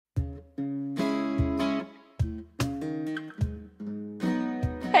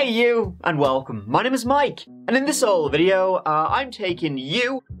Hey you, and welcome. My name is Mike, and in this old video, I'm taking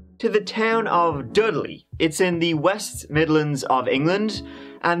you to the town of Dudley. It's in the West Midlands of England,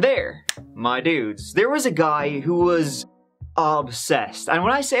 and there, my dudes, there was a guy who was obsessed. And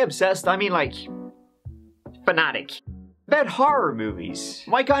when I say obsessed, I mean like, fanatic. About horror movies.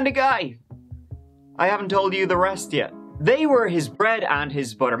 My kind of guy. I haven't told you the rest yet. They were his bread and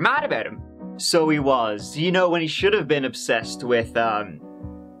his butter. Mad about him. So he was. You know, when he should have been obsessed with,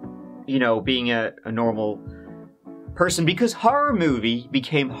 you know, being a normal person, because horror movie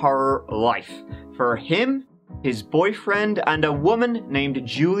became horror life for him, his boyfriend, and a woman named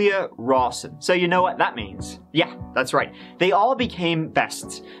Julia Rawson. So you know what that means? Yeah, that's right. They all became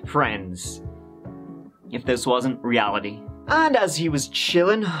best friends. If this wasn't reality. And as he was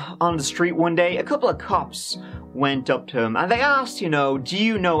chilling on the street one day, a couple of cops went up to him and they asked, you know, do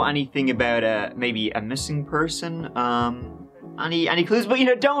you know anything about maybe a missing person? Any clues? But you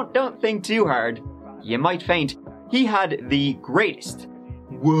know, don't think too hard. You might faint. He had the greatest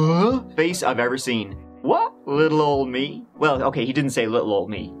face I've ever seen. What? Little old me? Well, okay, he didn't say little old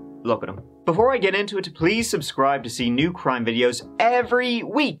me. Look at him. Before I get into it, please subscribe to see new crime videos every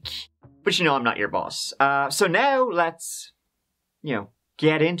week. But you know, I'm not your boss. So now let's, you know,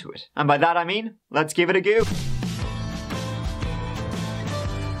 get into it. And by that I mean, let's give it a go.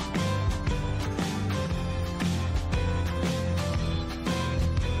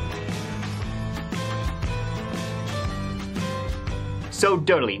 So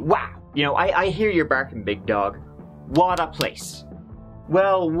Dudley, wow. You know, I hear you're barking, big dog. What a place.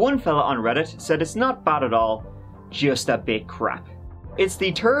 Well, one fella on Reddit said it's not bad at all, just a bit crap. It's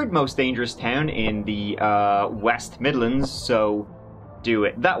the third most dangerous town in the West Midlands, so do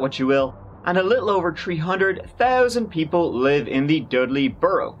it that what you will. And a little over 300,000 people live in the Dudley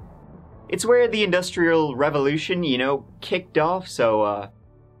borough. It's where the Industrial Revolution, you know, kicked off, so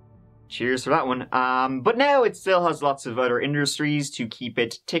cheers for that one. But now it still has lots of other industries to keep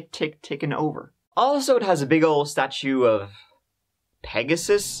it ticking over. Also, it has a big old statue of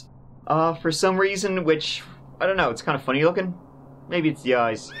Pegasus for some reason, which, I don't know, it's kind of funny looking. Maybe it's the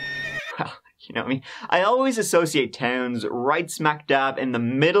eyes. Well, you know what I mean. I always associate towns right smack dab in the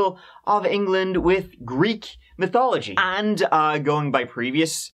middle of England with Greek mythology. And going by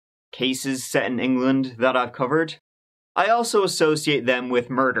previous cases set in England that I've covered, I also associate them with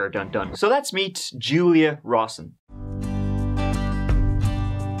murder, dun dun. So let's meet Julia Rawson.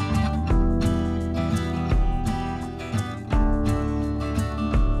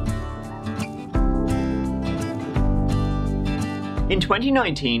 In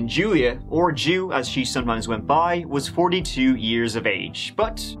 2019, Julia, or Ju as she sometimes went by, was 42 years of age,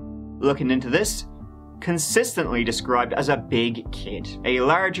 but looking into this, consistently described as a big kid, a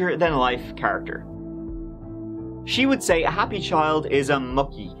larger-than-life character. She would say a happy child is a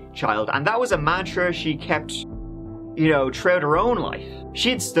mucky child, and that was a mantra she kept, you know, throughout her own life.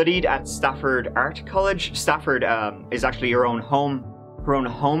 She had studied at Stafford Art College. Stafford is actually her own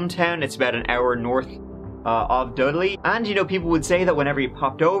hometown. It's about an hour north of Dudley. And, you know, people would say that whenever you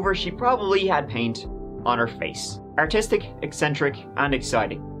popped over, she probably had paint on her face. Artistic, eccentric, and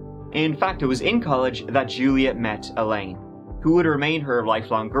exciting. In fact, it was in college that Julia met Elaine, who would remain her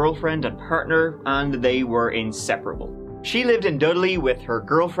lifelong girlfriend and partner, and they were inseparable. She lived in Dudley with her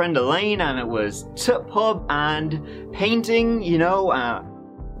girlfriend Elaine, and it was pub and painting, you know.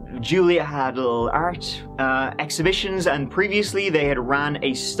 Julia had little art exhibitions, and previously they had ran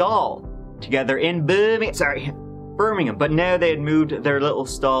a stall together in Birmingham, but now they had moved their little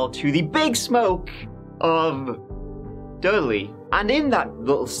stall to the big smoke of Dudley. And in that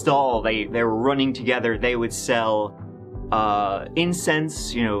little stall they were running together, they would sell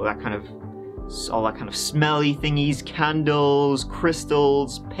incense, you know, all that kind of smelly thingies, candles,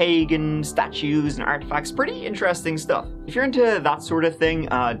 crystals, pagan statues and artifacts. Pretty interesting stuff. If you're into that sort of thing,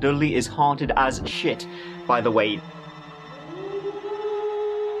 Dudley is haunted as shit, by the way.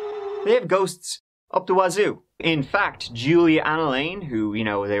 They have ghosts up the wazoo. In fact, Julia and Elaine, who, you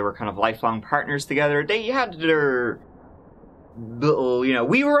know, they were kind of lifelong partners together, they had their little, you know,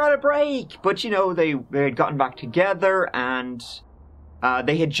 we were on a break, but, you know, they had gotten back together, and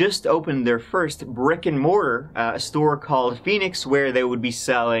they had just opened their first brick and mortar, a store called Phoenix, where they would be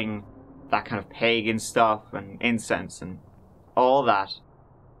selling that kind of pagan stuff and incense and all that.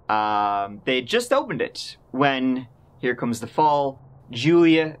 They had just opened it when, here comes the fall,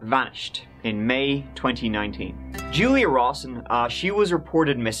 Julia vanished in May 2019. Julia Rawson, she was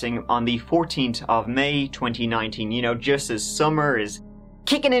reported missing on the 14th of May 2019. You know, just as summer is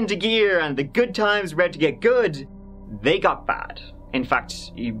kicking into gear and the good times were about to get good, they got bad. In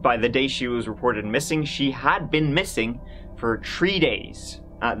fact, by the day she was reported missing, she had been missing for 3 days.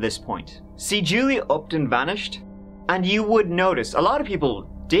 at this point. See, Julia upped and vanished, and you would notice, a lot of people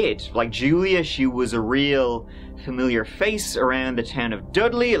did. Like Julia, she was a real familiar face around the town of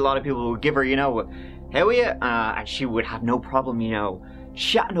Dudley. A lot of people would give her, you know, how are you? And she would have no problem, you know,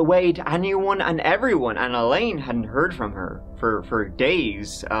 chatting away to anyone and everyone. And Elaine hadn't heard from her for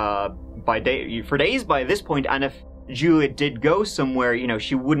days, by this point. And if Julia did go somewhere, you know,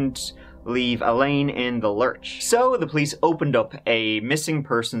 she wouldn't leave Elaine in the lurch. So the police opened up a missing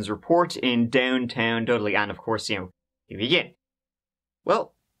persons report in downtown Dudley, and of course, you know, you begin.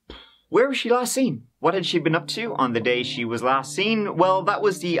 Well, where was she last seen? What had she been up to on the day she was last seen? Well, that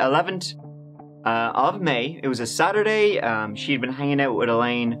was the 11th of May. It was a Saturday. She'd been hanging out with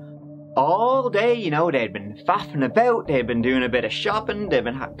Elaine all day, you know. They'd been faffing about, they'd been doing a bit of shopping, they'd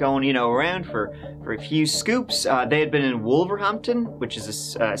been going, you know, around for a few scoops. They had been in Wolverhampton, which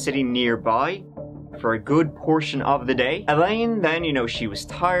is a city nearby, for a good portion of the day. Elaine then, you know, she was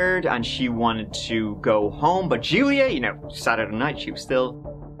tired and she wanted to go home, but Julia, you know, Saturday night, she was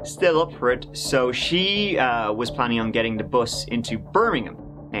still up for it, so she was planning on getting the bus into Birmingham.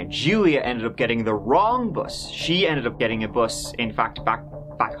 Now, Julia ended up getting the wrong bus. She ended up getting a bus, in fact, back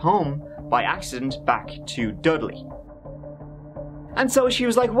home by accident, back to Dudley. And so she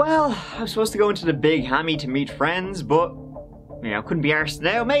was like, well, I'm supposed to go into the Big Hammy to meet friends, but, you know, couldn't be arsed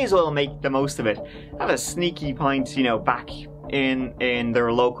now, may as well make the most of it. Have a sneaky pint, you know, back in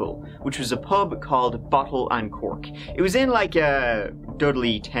their local, which was a pub called Bottle and Cork. It was in like a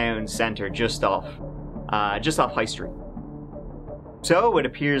Dudley town centre just off High Street. So it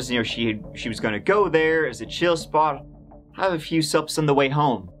appears, you know, she was going to go there as a chill spot, have a few sups on the way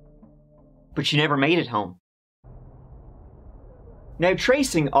home. But she never made it home. Now,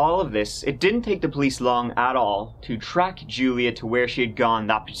 tracing all of this, it didn't take the police long at all to track Julia to where she had gone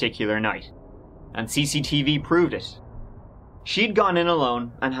that particular night. And CCTV proved it. She'd gone in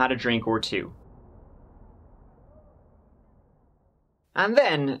alone and had a drink or two. And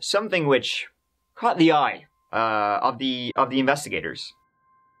then, something which caught the eye of the investigators.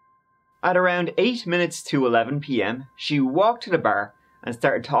 At around 8 minutes to 11 PM, she walked to the bar and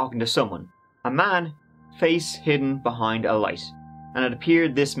started talking to someone. A man, face hidden behind a light. And it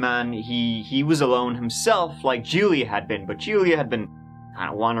appeared this man, he was alone himself, like Julia had been, but Julia had been kind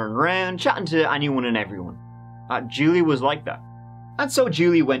of wandering around, chatting to anyone and everyone. Julia was like that. And so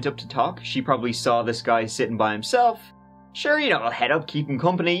Julia went up to talk. She probably saw this guy sitting by himself. Sure, you know, I'll head up, keep him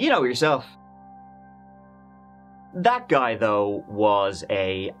company, you know yourself. That guy, though, was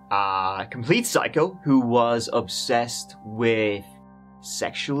a complete psycho who was obsessed with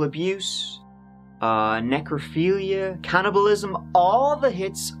sexual abuse, necrophilia, cannibalism, all the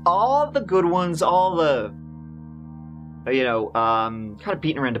hits, all the good ones, all the, you know, kind of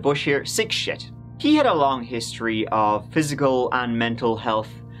beating around the bush here, sick shit. He had a long history of physical and mental health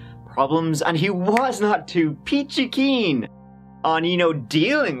problems, and he was not too peachy keen on, you know,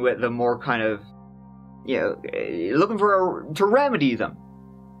 dealing with them or kind of, you know, looking to remedy them.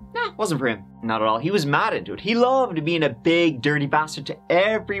 Nah, wasn't for him. Not at all. He was mad into it. He loved being a big, dirty bastard to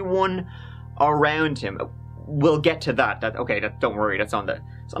everyone around him. We'll get to that. Don't worry. That's on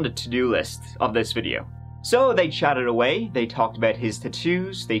the to-do list of this video. So they chatted away. They talked about his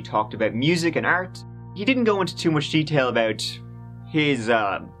tattoos. They talked about music and art. He didn't go into too much detail about his,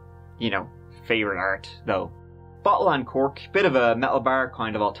 you know, favorite art, though. Bottle and Cork, bit of a metal bar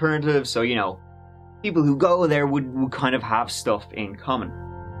kind of alternative, so, you know, people who go there would kind of have stuff in common.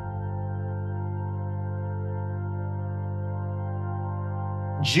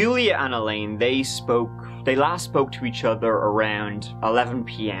 Julia and Elaine, they last spoke to each other around 11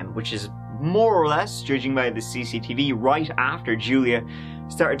 PM, which is more or less, judging by the CCTV, right after Julia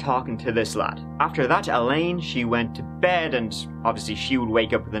started talking to this lad. After that, Elaine, she went to bed, and obviously she would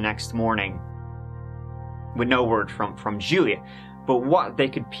wake up the next morning with no word from Julia. But what they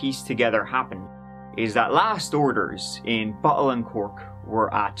could piece together happened is that last orders in Bottle and Cork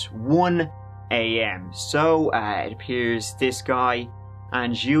were at 1 AM. So it appears this guy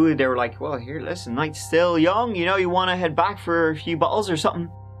and Julia, they were like, well, here, listen, night's still young, you know, you want to head back for a few bottles or something?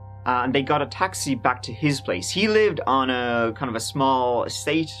 And they got a taxi back to his place. He lived on a kind of a small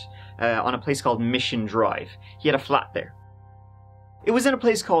estate on a place called Mission Drive. He had a flat there. It was in a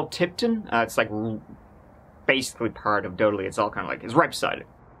place called Tipton. It's like basically part of Dudley. It's all kind of like, it's right beside it.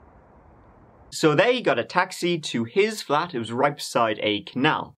 So they got a taxi to his flat. It was right beside a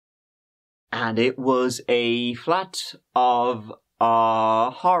canal. And it was a flat of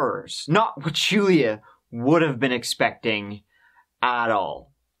horrors. Not what Julia would have been expecting at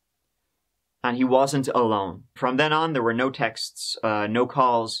all. And he wasn't alone. From then on, there were no texts, no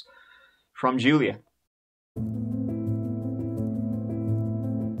calls from Julia.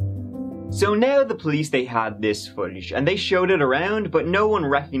 So now the police, they had this footage and they showed it around, but no one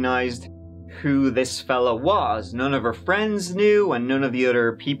recognized who this fella was. None of her friends knew, and none of the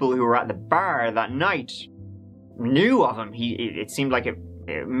other people who were at the bar that night knew of him. It seemed like it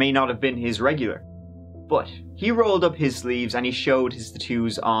may not have been his regular. But he rolled up his sleeves and he showed his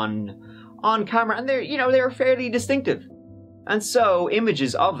tattoos on camera, and they were fairly distinctive. And so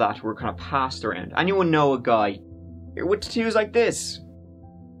images of that were kind of passed around. Anyone know a guy with tattoos like this?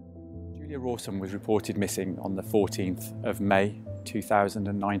 Rawson was reported missing on the 14th of May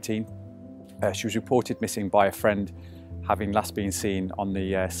 2019. She was reported missing by a friend, having last been seen on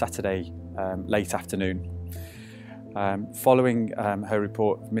the Saturday late afternoon. Following her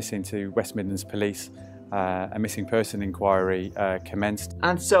report of missing to West Midlands Police, a missing person inquiry commenced.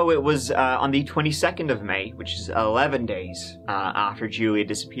 And so it was on the 22nd of May, which is 11 days after Julia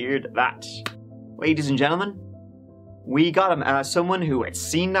disappeared, that, ladies and gentlemen, we got him. Someone who had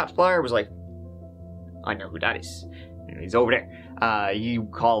seen that flyer was like, I know who that is. He's over there. You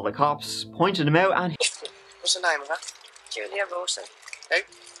call the cops, pointed him out, and... What's the name of that? Julia Rawson. Who?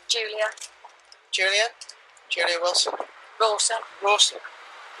 Julia. Julia? Julia Wilson? Rawson. Rawson.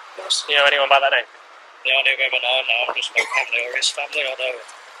 Do you know anyone by that name? The only women I know, just my family or his family, I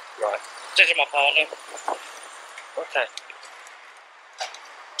know. Right. This is my partner. Okay.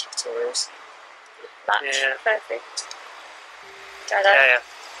 Tattoos. Match. Yeah. Perfect. Yeah.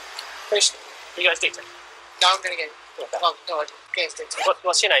 Please. You guys detail. No, I'm going to get it. Oh, no, get it.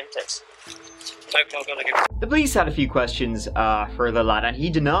 What's your name, please? I'm going to give. The police had a few questions for the lad, and he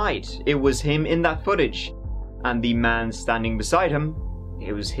denied it was him in that footage. And the man standing beside him,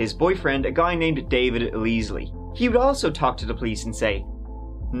 it was his boyfriend, a guy named David Leesley. He would also talk to the police and say,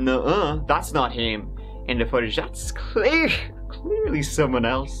 "Nuh-uh, that's not him in the footage. That's clearly someone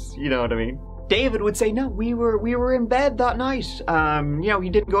else." You know what I mean? David would say, "No, we were in bed that night. He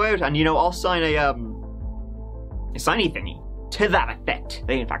didn't go out, and I'll sign a signy thingy to that effect."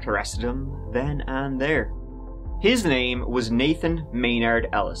 They in fact arrested him then and there. His name was Nathan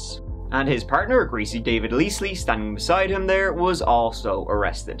Maynard-Ellis, and his partner, greasy David Leesley, standing beside him there, was also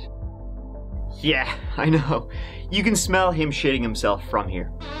arrested. Yeah, I know. You can smell him shitting himself from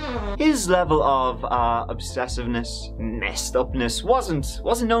here. His level of obsessiveness, messed upness,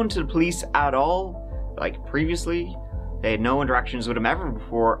 wasn't known to the police at all. Like previously, they had no interactions with him ever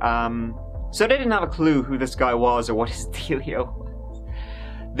before. So they didn't have a clue who this guy was or what his dealio was.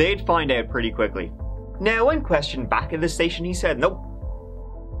 They'd find out pretty quickly. Now, when questioned back at the station, he said, "Nope.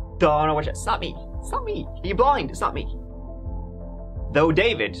 Don't know what it's not me. It's not me. Are you blind? It's not me." Though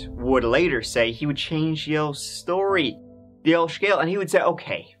David would later say he would change the old story, the old scale, and he would say,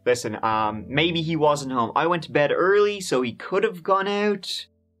 "Okay, listen, maybe he wasn't home. I went to bed early, so he could have gone out.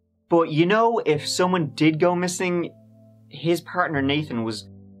 But if someone did go missing, his partner Nathan was,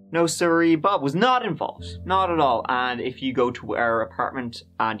 no sorry, Bob was not involved. Not at all. And if you go to our apartment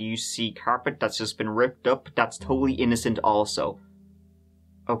and you see carpet that's just been ripped up, that's totally innocent also."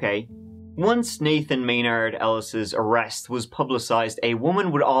 Okay. Once Nathan Maynard-Ellis's arrest was publicized, a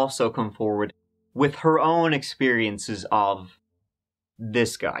woman would also come forward with her own experiences of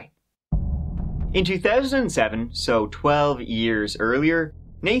this guy. In 2007, so 12 years earlier,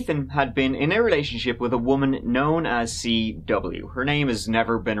 Nathan had been in a relationship with a woman known as CW. Her name has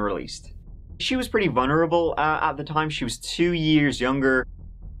never been released. She was pretty vulnerable at the time. She was 2 years younger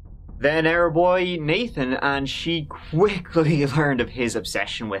than our boy Nathan, and she quickly learned of his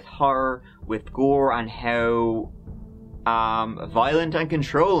obsession with horror, with gore, and how violent and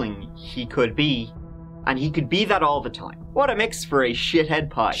controlling he could be. And he could be that all the time. What a mix for a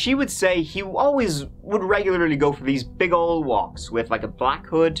shithead pie. She would say he always would regularly go for these big old walks with like a black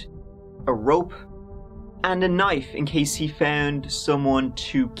hood, a rope, and a knife in case he found someone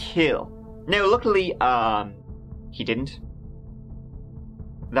to kill. Now luckily, he didn't.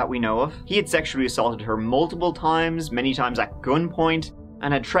 That we know of. He had sexually assaulted her multiple times, many times at gunpoint,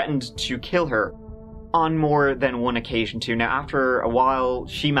 and had threatened to kill her on more than one occasion too. Now after a while,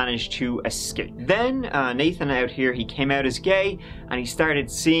 she managed to escape. Then Nathan out here, he came out as gay, and he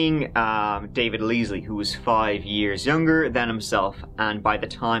started seeing David Leesley, who was 5 years younger than himself, and by the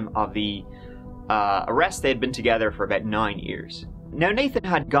time of the arrest, they had been together for about 9 years. Now Nathan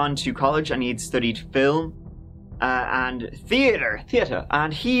had gone to college and he had studied film and theater,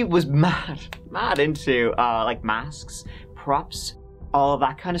 and he was mad into like masks, props, all of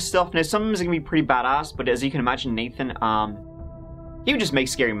that kind of stuff. Now some of them is gonna be pretty badass, but as you can imagine, Nathan, he would just make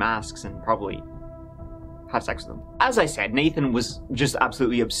scary masks and probably have sex with them. As I said, Nathan was just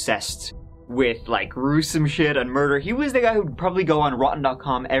absolutely obsessed with like gruesome shit and murder. He was the guy who would probably go on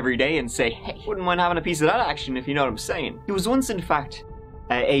rotten.com every day and say, "Hey, wouldn't mind having a piece of that action," if you know what I'm saying. He was once in fact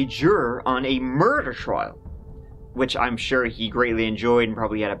a juror on a murder trial, which I'm sure he greatly enjoyed and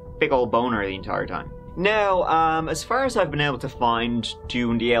probably had a big old boner the entire time. Now, as far as I've been able to find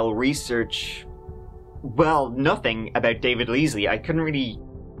doing the L research, well, nothing about David Leesley. I couldn't really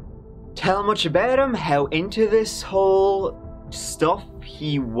tell much about him, how into this whole stuff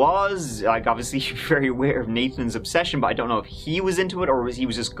he was. Like, obviously very aware of Nathan's obsession, but I don't know if he was into it or he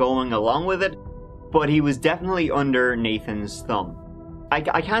was just going along with it. But he was definitely under Nathan's thumb.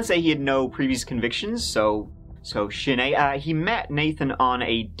 I can't say he had no previous convictions, so Sinead, he met Nathan on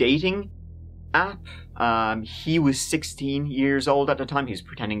a dating app. He was 16 years old at the time. He was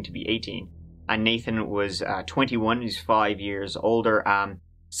pretending to be 18. And Nathan was 21. He's 5 years older.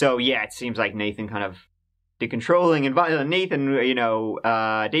 So yeah, it seems like Nathan kind of did controlling and violent. Nathan, you know,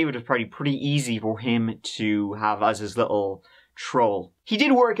 David was probably pretty easy for him to have as his little troll. He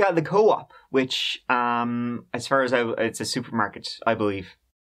did work at the Co-op, which, as far as it's a supermarket, I believe.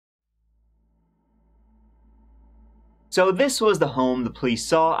 So this was the home the police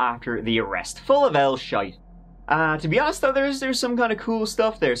saw after the arrest, full of L shite. To be honest though, there's some kind of cool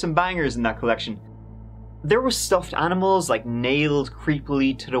stuff there, some bangers in that collection. There were stuffed animals, like nailed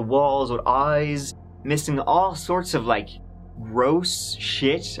creepily to the walls with eyes, missing all sorts of like gross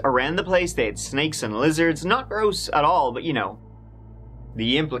shit around the place. They had snakes and lizards, not gross at all, but you know,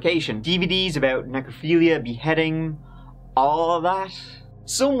 the implication. DVDs about necrophilia, beheading, all of that.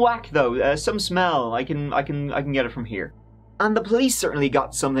 Some whack though, some smell. I can get it from here. And the police certainly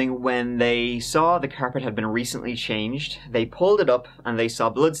got something when they saw the carpet had been recently changed. They pulled it up and they saw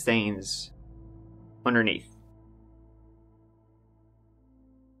bloodstains underneath.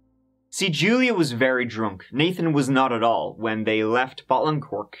 See, Julia was very drunk. Nathan was not at all when they left Botland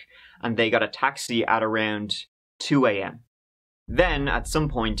Cork and they got a taxi at around 2 AM. Then, at some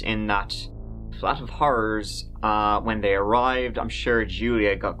point in that flat of horrors, when they arrived, I'm sure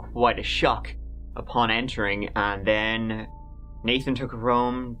Julia got quite a shock upon entering, and then Nathan took her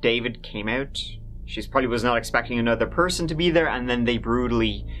home, David came out. She probably was not expecting another person to be there, and then they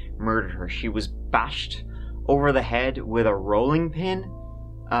brutally murdered her. She was bashed over the head with a rolling pin,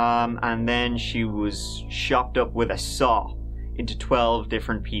 and then she was chopped up with a saw into 12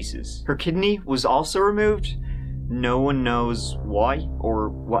 different pieces. Her kidney was also removed. No one knows why or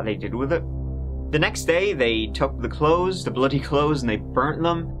what they did with it. The next day, they took the clothes, the bloody clothes, and they burnt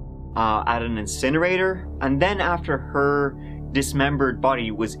them at an incinerator. And then after her dismembered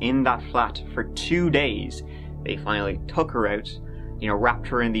body was in that flat for 2 days, they finally took her out, you know, wrapped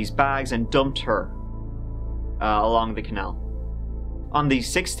her in these bags and dumped her along the canal. On the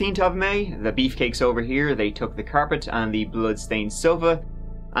 16th of May, the beefcakes over here, they took the carpet and the blood-stained sofa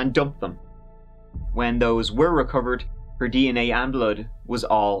and dumped them. When those were recovered, her DNA and blood was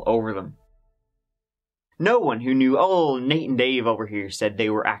all over them. No one who knew old Nate and Dave over here said they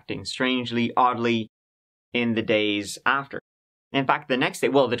were acting strangely, oddly in the days after. In fact, the next day,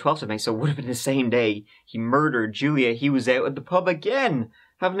 well, the 12th of May, so it would have been the same day he murdered Julia, he was out at the pub again,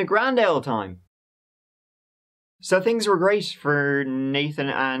 having a grand old time. So things were great for Nathan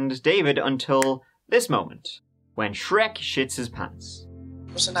and David until this moment, when Shrek shits his pants.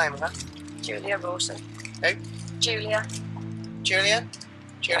 What's the name of that? Julia Rawson. Who? Julia. Julia?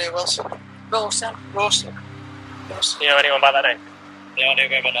 Julia Wilson? Rawson. Rawson? Do you know anyone by that name? The only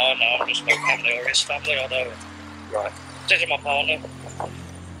women I know, just my family or his family, I know. Right. This is my partner.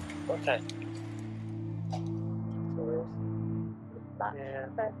 Okay. Yeah.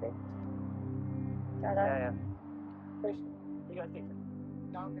 Perfect. Yeah. You guys think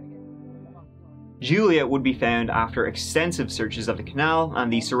Julia would be found after extensive searches of the canal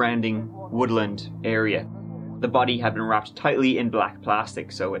and the surrounding woodland area. The body had been wrapped tightly in black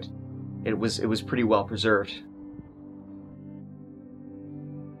plastic, so it was pretty well preserved.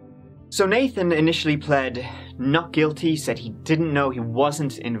 So Nathan initially pled not guilty, said he didn't know, he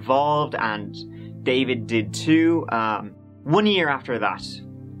wasn't involved, and David did too. 1 year after that,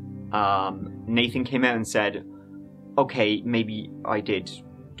 Nathan came out and said, okay, maybe I did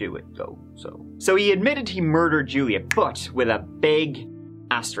do it though, so he admitted he murdered Julia, but with a big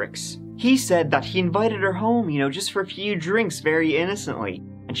asterisk. He said that he invited her home, you know, just for a few drinks very innocently,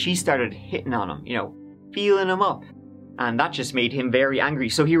 and she started hitting on him, you know, feeling him up. And that just made him very angry.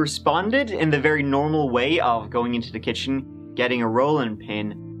 So he responded in the very normal way of going into the kitchen, getting a rolling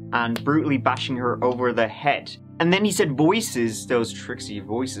pin, and brutally bashing her over the head. And then he said voices, those tricksy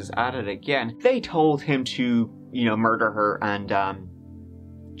voices at it again. They told him to, you know, murder her and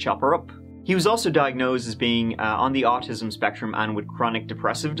chop her up. He was also diagnosed as being on the autism spectrum and with chronic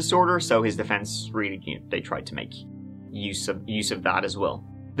depressive disorder, so his defense really, you know, they tried to make use of that as well.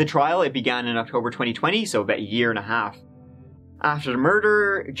 The trial, it began in October 2020, so about a year and a half After the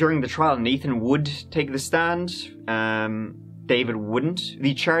murder, during the trial, Nathan would take the stand. David wouldn't.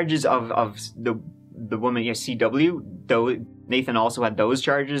 The charges of the woman, CW, though Nathan also had those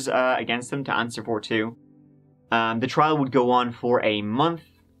charges against him to answer for too. The trial would go on for a month,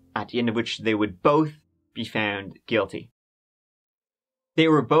 at the end of which they would both be found guilty. They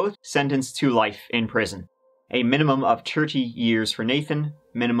were both sentenced to life in prison. A minimum of 30 years for Nathan,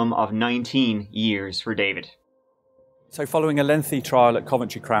 minimum of 19 years for David. So following a lengthy trial at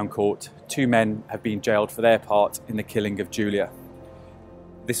Coventry Crown Court, 2 men have been jailed for their part in the killing of Julia.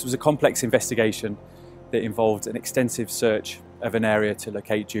 This was a complex investigation that involved an extensive search of an area to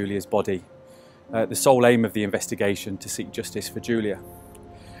locate Julia's body. The sole aim of the investigation to seek justice for Julia.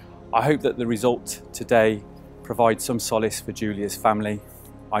 I hope that the result today provides some solace for Julia's family.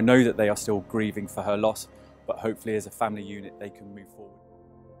 I know that they are still grieving for her loss, but hopefully as a family unit they can move forward.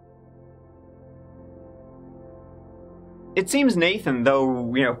 It seems Nathan,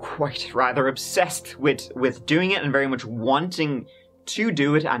 though, quite rather obsessed with doing it and very much wanting to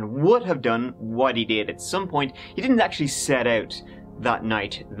do it and would have done what he did at some point. He didn't actually set out that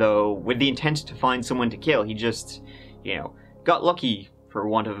night, though, with the intent to find someone to kill. He just, got lucky, for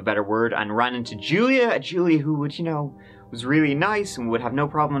want of a better word, and ran into Julia, who would, was really nice and would have no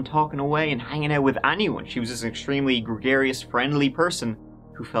problem talking away and hanging out with anyone. She was just an extremely gregarious, friendly person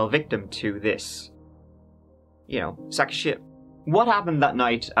who fell victim to this, sack of shit. What happened that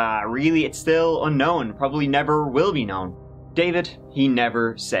night, really, it's still unknown, probably never will be known. David, he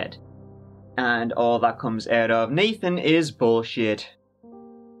never said. And all that comes out of Nathan is bullshit.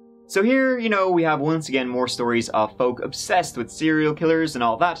 So here, we have once again more stories of folk obsessed with serial killers and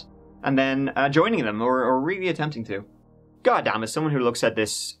all that, and then joining them, or really attempting to. God damn, as someone who looks at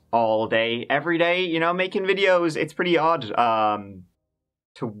this all day, every day, making videos, it's pretty odd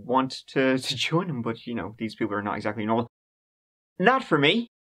to want to join them, but, these people are not exactly normal. Not for me.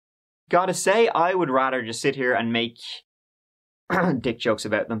 Gotta say, I would rather just sit here and make dick jokes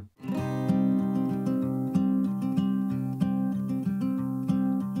about them.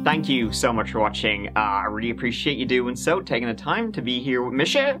 Thank you so much for watching. I really appreciate you doing so, taking the time to be here with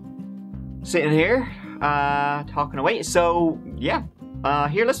Misha. Sitting here, talking away. So, yeah.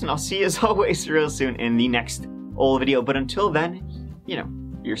 Here, listen, I'll see you as always real soon in the next old video. But until then,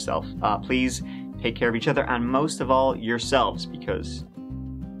 yourself. Please take care of each other and most of all, yourselves, because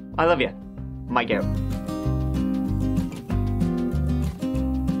I love you. Mike out.